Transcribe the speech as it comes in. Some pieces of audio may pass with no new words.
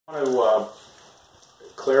I want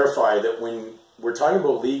to clarify that when we're talking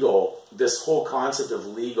about legal, this whole concept of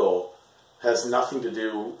legal has nothing to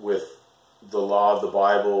do with the law of the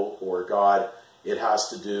Bible or God. It has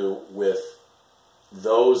to do with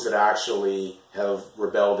those that actually have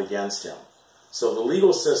rebelled against him. So the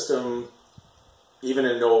legal system, even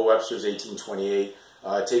in Noah Webster's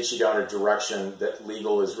 1828, takes you down a direction that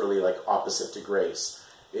legal is really like opposite to grace.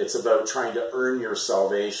 It's about trying to earn your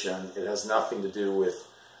salvation. It has nothing to do with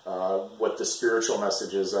what the spiritual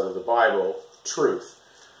message is out of the Bible, truth.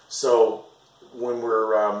 So when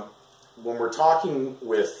we're talking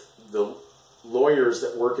with the lawyers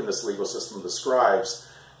that work in this legal system, the scribes,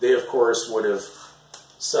 they of course would have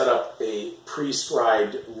set up a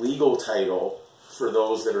prescribed legal title for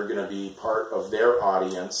those that are going to be part of their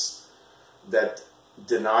audience that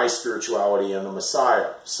deny spirituality and the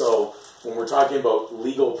Messiah. So when we're talking about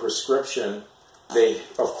legal prescription, they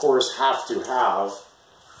of course have to have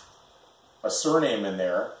a surname in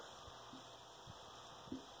there,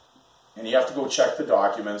 and you have to go check the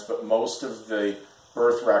documents, but most of the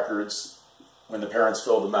birth records, when the parents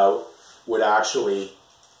filled them out, would actually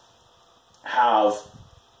have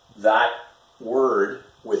that word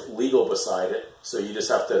with legal beside it. So you just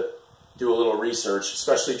have to do a little research,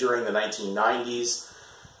 especially during the 1990s.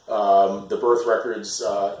 The birth records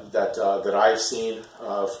that I've seen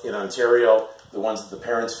in Ontario, the ones that the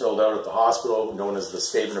parents filled out at the hospital, known as the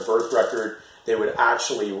statement of birth record, they would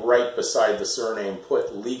actually right beside the surname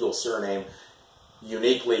put legal surname,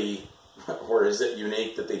 uniquely, or is it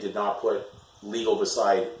unique that they did not put legal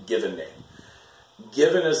beside given name?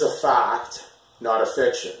 Given is a fact, not a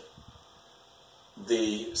fiction.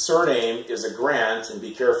 The surname is a grant, and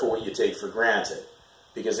be careful what you take for granted,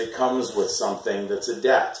 because it comes with something that's a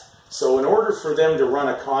debt. So in order for them to run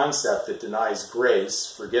a concept that denies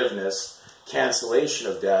grace, forgiveness, cancellation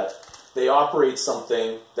of debt, they operate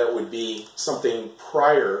something that would be something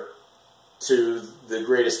prior to the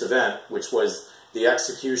greatest event, which was the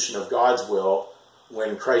execution of God's will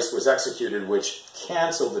when Christ was executed, which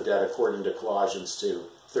canceled the debt according to Colossians 2,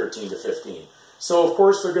 13 to 15. So of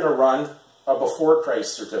course they're going to run a before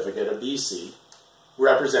Christ certificate, a BC,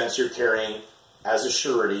 represents you're carrying as a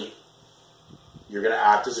surety, you're going to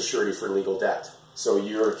act as a surety for legal debt. So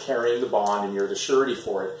you're carrying the bond and you're the surety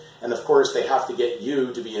for it. And of course they have to get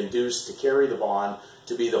you to be induced to carry the bond,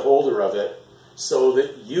 to be the holder of it, so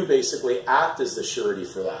that you basically act as the surety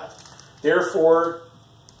for that. Therefore,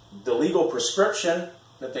 the legal prescription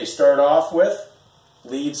that they start off with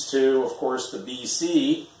leads to, of course, the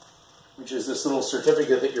BC, which is this little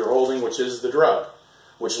certificate that you're holding, which is the drug,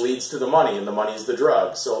 which leads to the money, and the money is the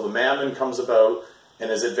drug. So the mammon comes about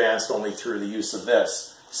and is advanced only through the use of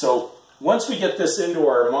this. So once we get this into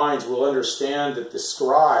our minds, we'll understand that the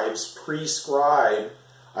scribes prescribe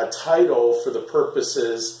a title for the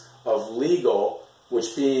purposes of legal,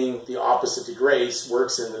 which being the opposite to grace,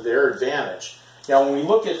 works into their advantage. Now when we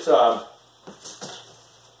look at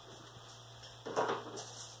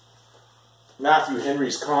Matthew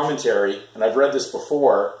Henry's commentary, and I've read this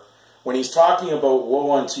before, when he's talking about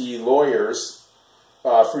woe unto ye lawyers,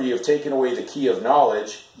 for ye have taken away the key of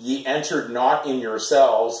knowledge, ye entered not in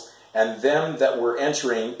yourselves, and them that were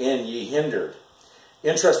entering in ye hindered.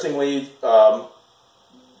 Interestingly,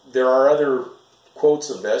 there are other quotes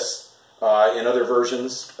of this in other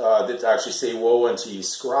versions that actually say woe unto ye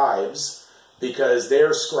scribes, because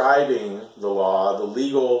they're scribing the law. The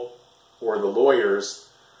legal or the lawyers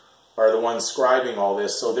are the ones scribing all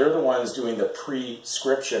this, so they're the ones doing the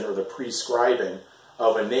prescription or the prescribing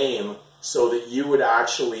of a name so that you would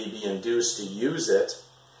actually be induced to use it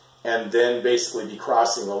and then basically be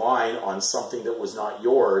crossing the line on something that was not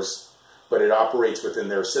yours, but it operates within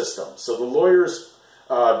their system. So the lawyers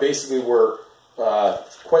basically were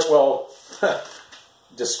quite well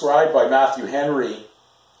described by Matthew Henry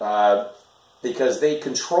because they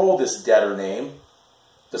control this debtor name,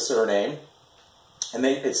 the surname, and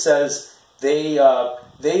it says they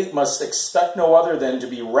must expect no other than to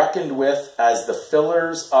be reckoned with as the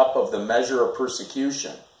fillers up of the measure of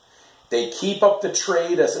persecution. They keep up the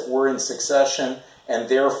trade, as it were, in succession, and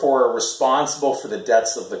therefore are responsible for the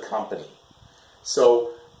debts of the company.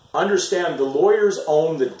 So understand, the lawyers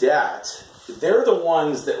own the debt. They're the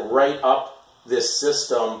ones that write up this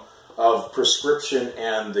system of prescription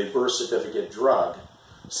and the birth certificate drug.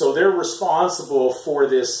 So they're responsible for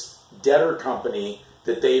this debtor company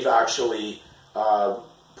that they've actually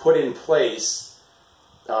put in place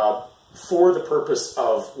for the purpose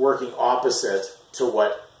of working opposite to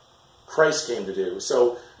what Christ came to do.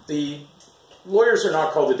 So the lawyers are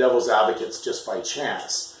not called the devil's advocates just by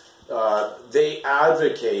chance. They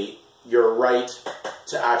advocate your right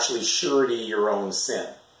to actually surety your own sin.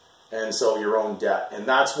 and so your own debt. And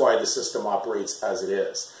that's why the system operates as it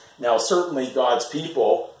is. Now, certainly God's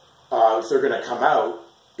people, if they're going to come out,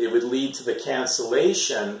 it would lead to the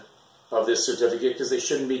cancellation of this certificate because they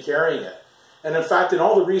shouldn't be carrying it. And in fact, in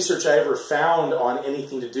all the research I ever found on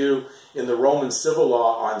anything to do in the Roman civil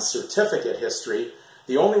law on certificate history,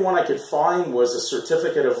 the only one I could find was a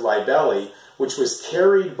certificate of libelli, which was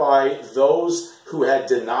carried by those who had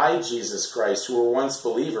denied Jesus Christ, who were once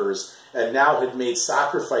believers, and now had made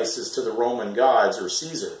sacrifices to the Roman gods or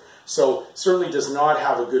Caesar. So certainly does not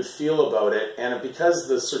have a good feel about it. And because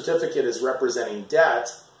the certificate is representing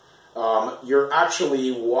debt, you're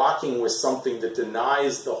actually walking with something that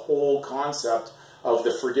denies the whole concept of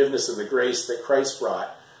the forgiveness and the grace that Christ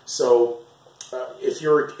brought. So if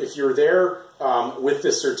you're there with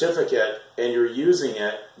this certificate and you're using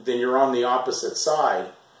it, then you're on the opposite side.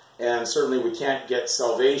 And certainly we can't get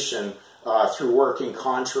salvation through working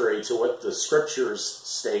contrary to what the scriptures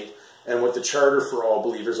state and what the charter for all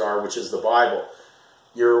believers are, which is the Bible.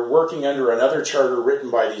 You're working under another charter written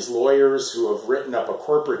by these lawyers who have written up a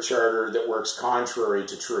corporate charter that works contrary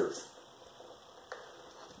to truth.